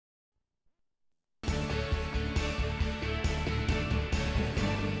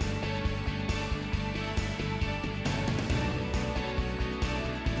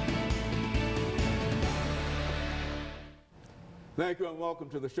Thank you and welcome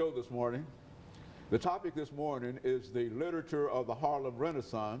to the show this morning. The topic this morning is the literature of the Harlem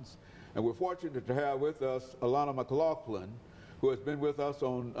Renaissance, and we're fortunate to have with us Alana McLaughlin, who has been with us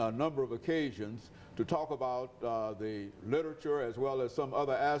on a number of occasions to talk about the literature as well as some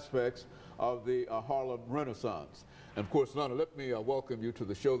other aspects of the Harlem Renaissance. And of course, Alana, let me welcome you to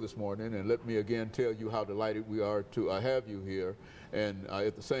the show this morning, and let me again tell you how delighted we are to have you here, and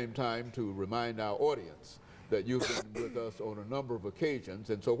at the same time to remind our audience that you've been with us on a number of occasions.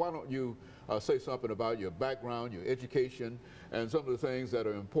 And so why don't you say something about your background, your education, and some of the things that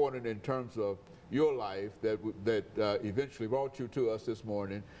are important in terms of your life that eventually brought you to us this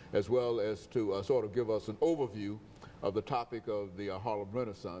morning, as well as to sort of give us an overview of the topic of the Harlem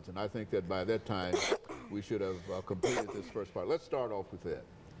Renaissance. And I think that by that time we should have completed this first part. Let's start off with that.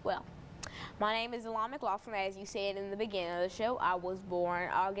 Well, my name is Alana McLaughlin. As you said in the beginning of the show, I was born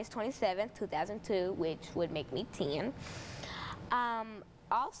August 27, 2002, which would make me 10.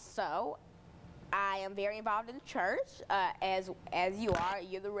 Also, I am very involved in the church, as you are.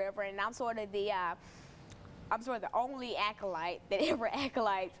 You're the reverend, and I'm sort of the only acolyte that ever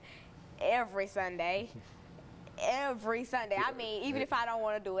acolytes every Sunday. Every Sunday. I mean, even if I don't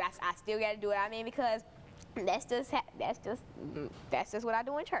want to do it, I still got to do it. I mean, because that's just what I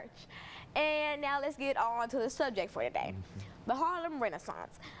do in church. And now let's get on to the subject for today, the Harlem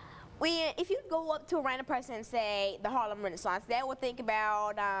Renaissance. If you go up to a random person and say the Harlem Renaissance, they will think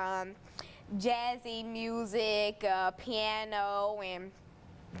about jazzy music, piano, and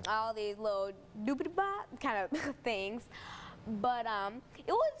all these little doobity-bop kind of things. But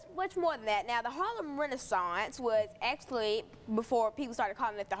it was much more than that. Now, the Harlem Renaissance was actually, before people started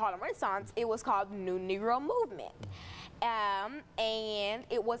calling it the Harlem Renaissance, it was called the New Negro Movement. And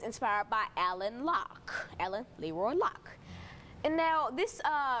it was inspired by Alan Leroy Locke. And now, this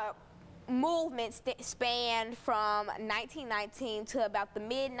movement spanned from 1919 to about the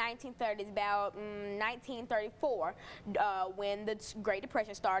mid-1930s, about 1934, when the Great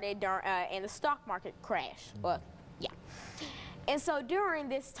Depression started and the stock market crashed. Yeah. And so during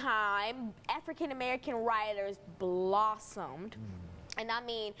this time, African-American writers blossomed. And I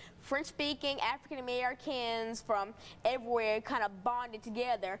mean, French-speaking African-Americans from everywhere kind of bonded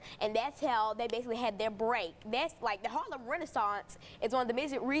together, and that's how they basically had their break. That's like the Harlem Renaissance is one of the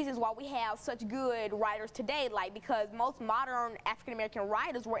major reasons why we have such good writers today, like because most modern African-American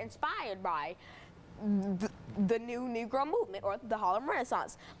writers were inspired by the New Negro Movement or the Harlem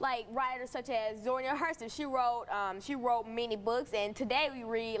Renaissance. Like writers such as Zora Hurston, she wrote many books, and today we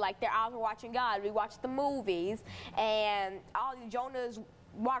read like Their Eyes Were Watching God. We watch the movies and all these Jonah's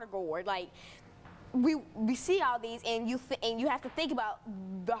Waterboard. Like we see all these, and you have to think about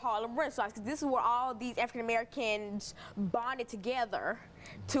the Harlem Renaissance, because this is where all these African Americans bonded together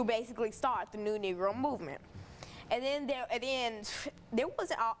to basically start the New Negro Movement. And then there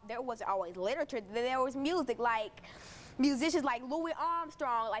wasn't always literature. There was music, like musicians like Louis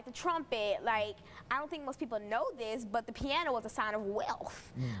Armstrong, like the trumpet. Like, I don't think most people know this, but the piano was a sign of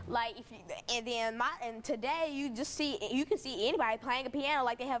wealth. Like, and today you can see anybody playing a piano.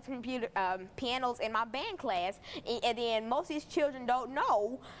 Like they have pianos in my band class, and then most of these children don't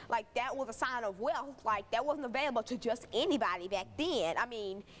know like that was a sign of wealth. Like that wasn't available to just anybody back then. I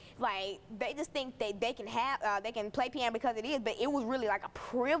mean, like they just think that they can play piano because it is, but it was really like a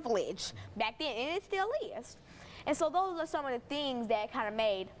privilege back then, and it still is. And so those are some of the things that kind of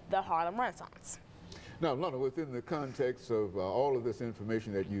made the Harlem Renaissance. Now, Lana, within the context of all of this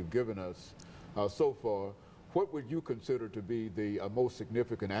information that you've given us so far, what would you consider to be the most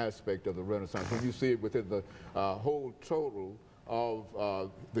significant aspect of the Renaissance when you see it within the whole total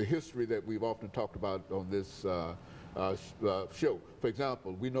of the history that we've often talked about on this show? For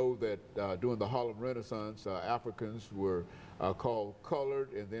example, we know that during the Harlem Renaissance, Africans were called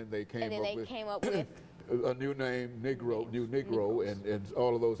colored, and then they came up with a new name, New Negro, and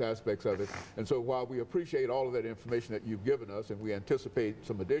all of those aspects of it. And so while we appreciate all of that information that you've given us, and we anticipate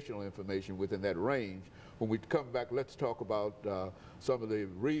some additional information within that range, when we come back, let's talk about some of the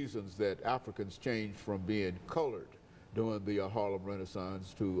reasons that Africans changed from being colored during the Harlem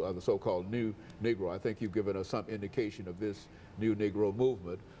Renaissance to the so-called New Negro. I think you've given us some indication of this New Negro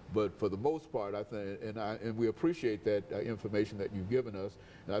movement, but for the most part, I think, and we appreciate that information that you've given us,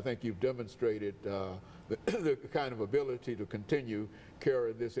 and I think you've demonstrated the kind of ability to continue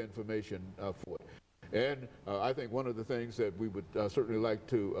carrying this information forward. And I think one of the things that we would certainly like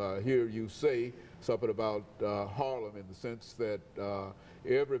to hear you say something about Harlem, in the sense that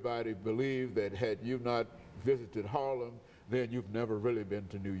everybody believed that had you not visited Harlem, then you've never really been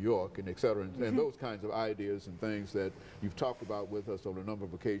to New York, and et cetera, and those kinds of ideas and things that you've talked about with us on a number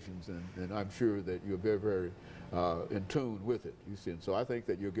of occasions, and I'm sure that you're very, very in tune with it, you see. And so I think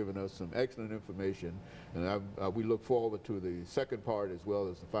that you're giving us some excellent information, and we look forward to the second part as well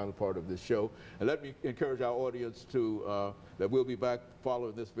as the final part of this show. And let me encourage our audience to that we'll be back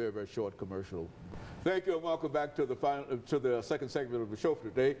following this very, very short commercial. Thank you, and welcome back to the second segment of the show for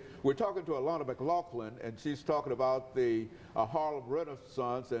today. We're talking to Alana McLaughlin, and she's talking about the Harlem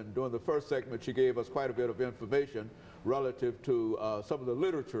Renaissance, and during the first segment she gave us quite a bit of information relative to some of the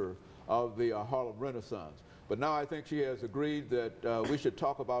literature of the Harlem Renaissance. But now I think she has agreed that we should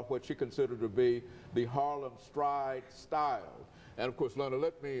talk about what she considered to be the Harlem Stride style. And of course, Lana,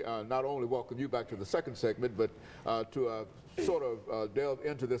 let me not only welcome you back to the second segment, but to sort of delve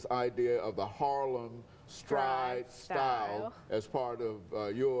into this idea of the Harlem Stride style as part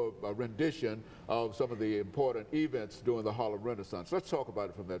of your rendition of some of the important events during the Harlem Renaissance. Let's talk about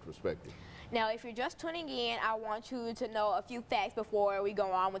it from that perspective. Now, if you're just tuning in, I want you to know a few facts before we go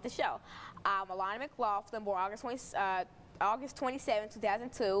on with the show. I'm Alana McLaughlin, born August 27,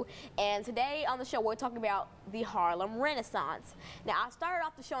 2002, and today on the show we're talking about the Harlem Renaissance. Now, I started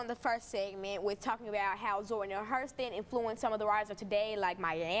off the show in the first segment with talking about how Zora Neale Hurston influenced some of the writers of today, like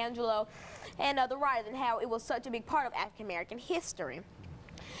Maya Angelou and other writers, and how it was such a big part of African American history.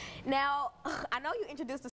 Now, I know you introduced the